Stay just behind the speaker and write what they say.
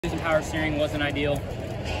losing power steering wasn't ideal.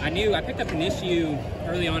 I picked up an issue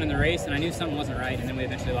early on in the race, and I knew something wasn't right, and then we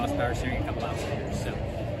eventually lost power steering a couple laps later. So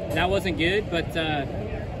that wasn't good, but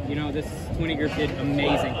you know, this 20 group did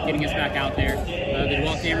amazing getting us back out there. The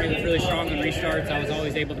DeWalt Camry was really strong on restarts. I was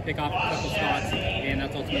always able to pick off a couple spots, and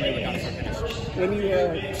that's ultimately what got us our finish. When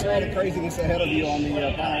you saw the craziness ahead of you on the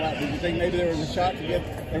final lap, did you think maybe there was a shot they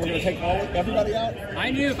were going to take everybody out? I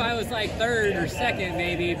knew if I was like third or second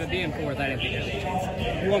maybe, but being fourth, I didn't think there was a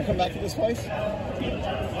chance. You want to come back to this place?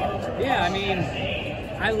 Yeah, I mean,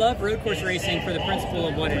 I love road course racing for the principle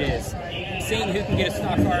of what it is. Seeing who can get a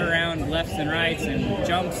stock car around lefts and rights and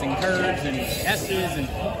jumps and curves and S's and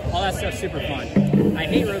all that stuff's super fun. I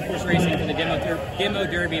hate road course racing for the demo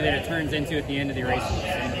derby that it turns into at the end of the races.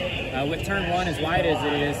 And with turn one as wide as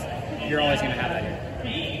it is, you're always going to have that here.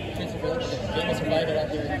 Famous rider out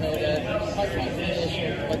there in Canada, hard to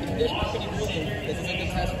finish, but the conditions are pretty brutal. This is a good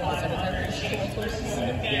test for the summertime race.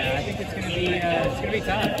 Yeah, I think it's going to be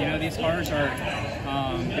tough. You know, these cars are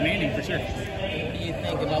demanding for sure. What do you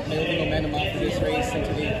think about building momentum off of this race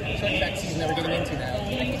into the short track season that we're getting into now?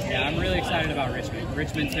 Yeah, I'm really excited about Richmond.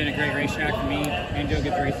 Richmond's been a great racetrack for me and Joe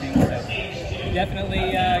Gibbs Racing, so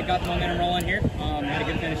definitely got the momentum rolling here. Had a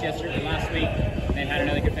good finish last week, and had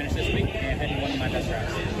another good finish this week, and heading one of my best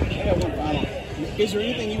routes. I got one final. Is there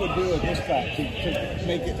anything you would do at this track to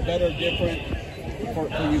make it better, different for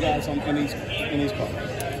you guys in these cars?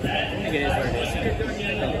 I think it is what it is.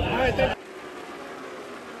 All right, thank you.